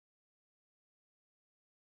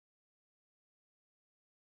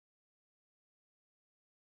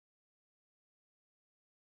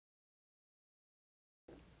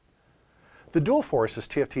The Dual-Force is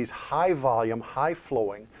TFT's high volume, high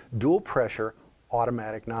flowing, dual pressure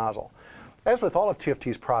automatic nozzle. As with all of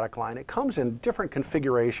TFT's product line, it comes in different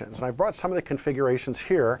configurations, and I've brought some of the configurations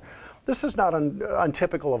here. This is not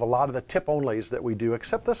untypical of a lot of the tip-onlys that we do,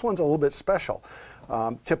 except this one's a little bit special.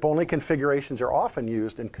 Tip-only configurations are often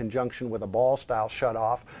used in conjunction with a ball-style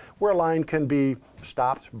shutoff, where a line can be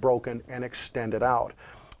stopped, broken, and extended out.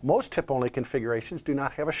 Most tip-only configurations do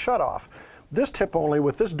not have a shutoff. This tip-only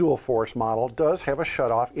with this Dual-Force model does have a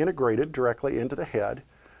shutoff integrated directly into the head.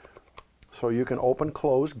 So you can open,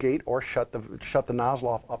 close, gate, or shut the nozzle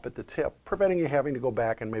off up at the tip, preventing you having to go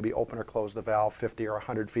back and maybe open or close the valve 50 or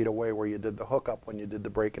 100 feet away where you did the hookup when you did the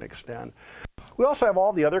break and extend. We also have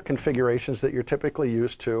all the other configurations that you're typically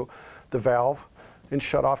used to. The valve and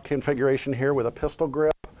shutoff configuration here with a pistol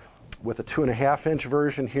grip, with a 2.5-inch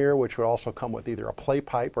version here, which would also come with either a play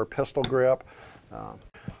pipe or pistol grip.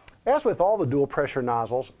 As with all the dual pressure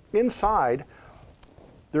nozzles, inside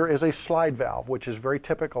there is a slide valve, which is very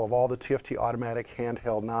typical of all the TFT automatic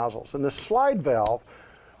handheld nozzles. And the slide valve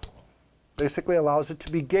basically allows it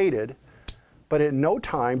to be gated, but at no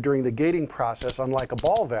time during the gating process, unlike a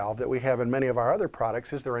ball valve that we have in many of our other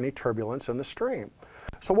products, is there any turbulence in the stream.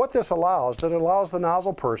 So what this allows, it allows the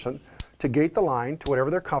nozzle person to gate the line to whatever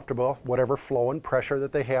they're comfortable, whatever flow and pressure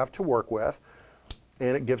that they have to work with,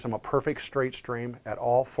 and it gives them a perfect straight stream at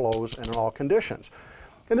all flows and in all conditions.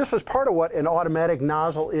 And this is part of what an automatic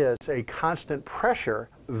nozzle is, a constant pressure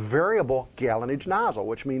variable gallonage nozzle,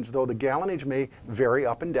 which means though the gallonage may vary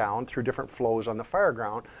up and down through different flows on the fire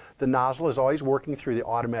ground, the nozzle is always working through the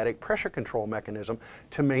automatic pressure control mechanism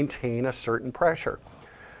to maintain a certain pressure.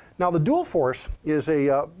 Now the Dual-Force is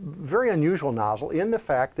a very unusual nozzle in the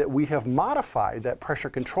fact that we have modified that pressure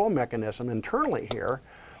control mechanism internally here.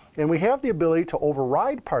 And we have the ability to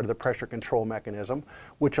override part of the pressure control mechanism,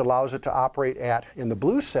 which allows it to operate at, in the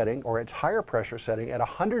blue setting, or its higher pressure setting, at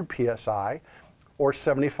 100 psi, or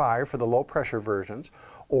 75 for the low pressure versions,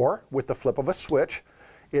 or with the flip of a switch,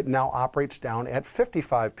 it now operates down at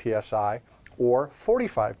 55 psi, or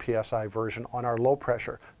 45 psi version on our low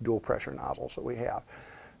pressure dual pressure nozzles that we have.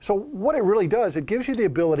 So what it really does, it gives you the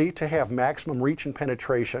ability to have maximum reach and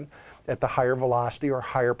penetration at the higher velocity or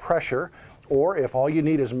higher pressure, or if all you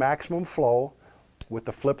need is maximum flow, with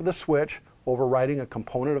the flip of the switch, overriding a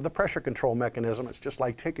component of the pressure control mechanism, it's just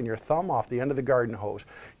like taking your thumb off the end of the garden hose.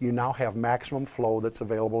 You now have maximum flow that's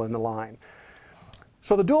available in the line.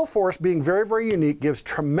 So the Dual-Force, being very, very unique, gives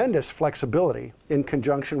tremendous flexibility in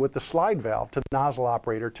conjunction with the slide valve to the nozzle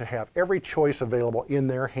operator to have every choice available in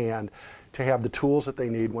their hand to have the tools that they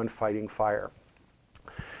need when fighting fire.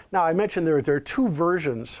 Now, I mentioned there are two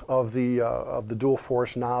versions of the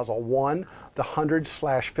Dual-Force nozzle. One, the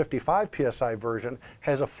 100/55 psi version,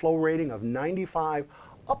 has a flow rating of 95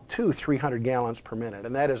 up to 300 gallons per minute,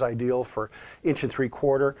 and that is ideal for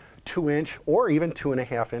 1.75", 2-inch, or even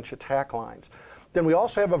 2.5-inch attack lines. Then we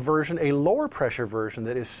also have a version, a lower pressure version,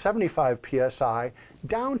 that is 75 psi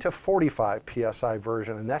down to 45 psi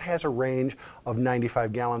version, and that has a range of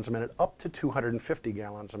 95 gallons a minute up to 250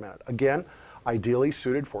 gallons a minute. Again, ideally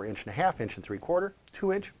suited for 1.5", 1.75",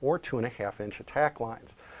 2-inch, or 2.5-inch attack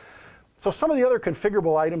lines. So some of the other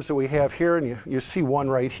configurable items that we have here, and you see one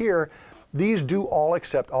right here, these do all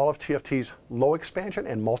accept all of TFT's low expansion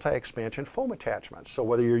and multi-expansion foam attachments. So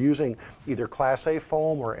whether you're using either Class A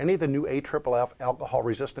foam or any of the new AFFF alcohol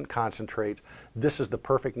resistant concentrates, this is the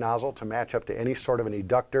perfect nozzle to match up to any sort of an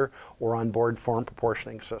eductor or onboard form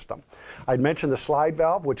proportioning system. I'd mentioned the slide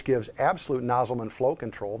valve, which gives absolute nozzleman flow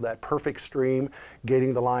control, that perfect stream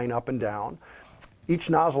gating the line up and down. Each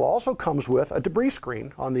nozzle also comes with a debris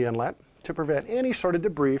screen on the inlet to prevent any sort of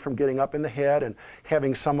debris from getting up in the head and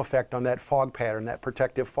having some effect on that fog pattern, that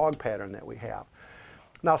protective fog pattern that we have.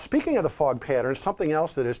 Now, speaking of the fog pattern, something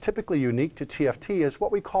else that is typically unique to TFT is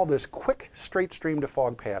what we call this quick straight stream to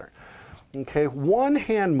fog pattern. Okay, one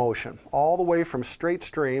hand motion all the way from straight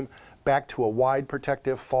stream back to a wide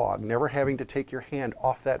protective fog, never having to take your hand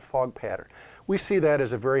off that fog pattern. We see that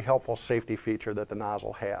as a very helpful safety feature that the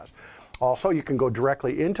nozzle has. Also, you can go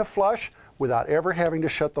directly into flush without ever having to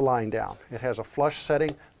shut the line down. It has a flush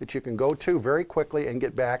setting that you can go to very quickly and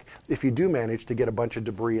get back if you do manage to get a bunch of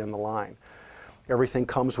debris in the line. Everything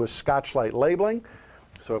comes with Scotch light labeling,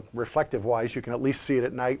 so reflective wise you can at least see it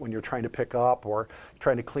at night when you're trying to pick up or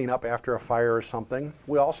trying to clean up after a fire or something.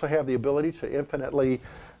 We also have the ability to infinitely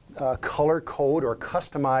color code or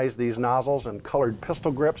customize these nozzles and colored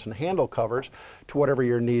pistol grips and handle covers to whatever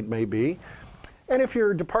your need may be. And if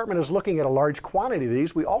your department is looking at a large quantity of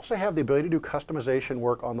these, we also have the ability to do customization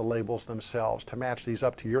work on the labels themselves to match these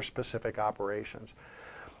up to your specific operations.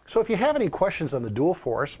 So if you have any questions on the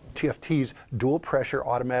Dual-Force, TFT's dual pressure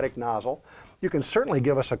automatic nozzle, you can certainly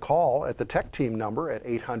give us a call at the tech team number at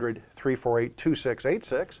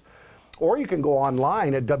 800-348-2686, or you can go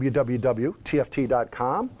online at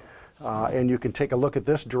www.tft.com and you can take a look at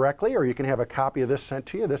this directly, or you can have a copy of this sent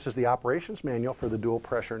to you. This is the operations manual for the dual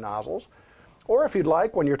pressure nozzles. Or if you'd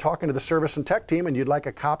like, when you're talking to the service and tech team and you'd like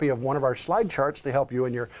a copy of one of our slide charts to help you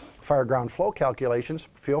in your fire ground flow calculations,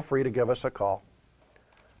 feel free to give us a call.